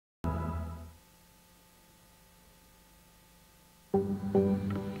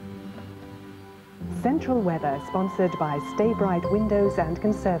Central Weather, sponsored by Stay Bright Windows and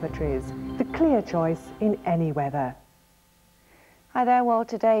Conservatories. The clear choice in any weather. Hi there. Well,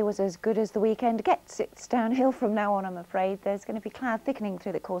 today was as good as the weekend gets. It's downhill from now on, I'm afraid. There's going to be cloud thickening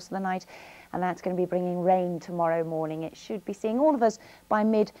through the course of the night, and that's going to be bringing rain tomorrow morning. It should be seeing all of us by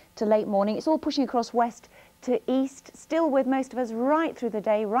mid to late morning. It's all pushing across west to east, still with most of us right through the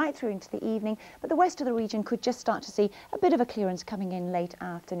day, right through into the evening, but the west of the region could just start to see a bit of a clearance coming in late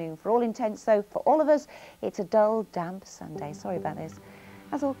afternoon. For all intents, though, for all of us, it's a dull, damp Sunday. Sorry about this.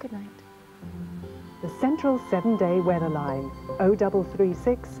 That's all. Good night. The Central 7-day weather line,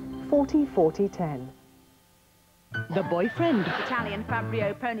 0336 40 40 10. The boyfriend. Italian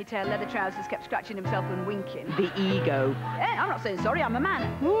Fabrio ponytail leather trousers kept scratching himself and winking. The ego. I'm not saying sorry, I'm a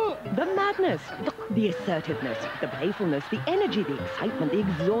man. The madness. The assertiveness. The playfulness. The energy. The excitement. The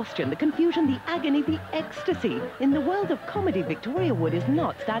exhaustion. The confusion. The agony. The ecstasy. In the world of comedy, Victoria Wood is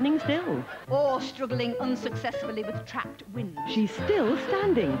not standing still. Or struggling unsuccessfully with trapped wind. She's still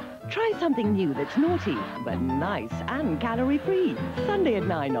standing. Try something new that's naughty, but nice and calorie-free. Sunday at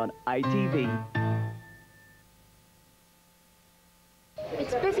 9 on ITV.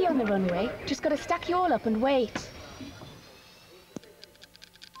 It's busy on the runway. Just gotta stack you all up and wait.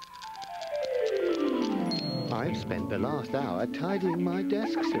 I've spent the last hour tidying my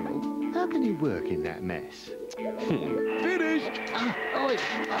desk, Cyril. How can you work in that mess? Finished!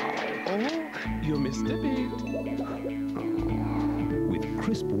 You missed a bit. With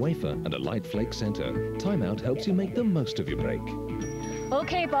crisp wafer and a light flake center, Timeout helps you make the most of your break.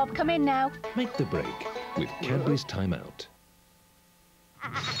 Okay, Bob, come in now. Make the break with Cadbury's Timeout.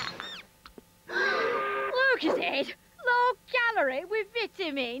 Lucozade? Low calorie with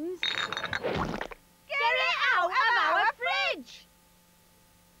vitamins? Get it out of our fridge!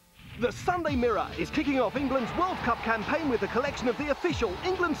 The Sunday Mirror is kicking off England's World Cup campaign with a collection of the official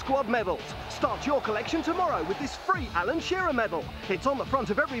England squad medals. Start your collection tomorrow with this free Alan Shearer medal. It's on the front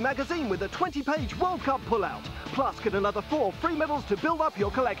of every magazine with a 20-page World Cup pullout. Plus, get another 4 free medals to build up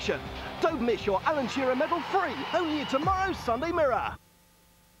your collection. Don't miss your Alan Shearer medal free, only in tomorrow's Sunday Mirror.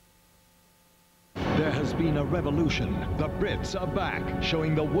 There has been a revolution. The Brits are back,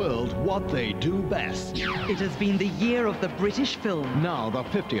 showing the world what they do best. It has been the year of the British film. Now the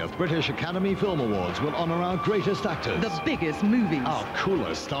 50th British Academy Film Awards will honour our greatest actors. The biggest movies. Our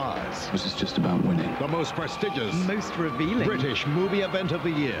coolest stars. This is just about winning. The most prestigious. Most revealing. British movie event of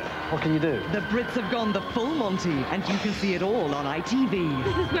the year. What can you do? The Brits have gone the full Monty, and you can see it all on ITV.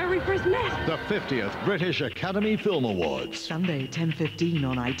 This is where we first met. The 50th British Academy Film Awards. Sunday, 10:15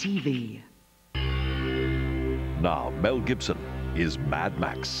 on ITV. Now, Mel Gibson is Mad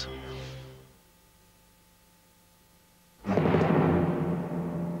Max.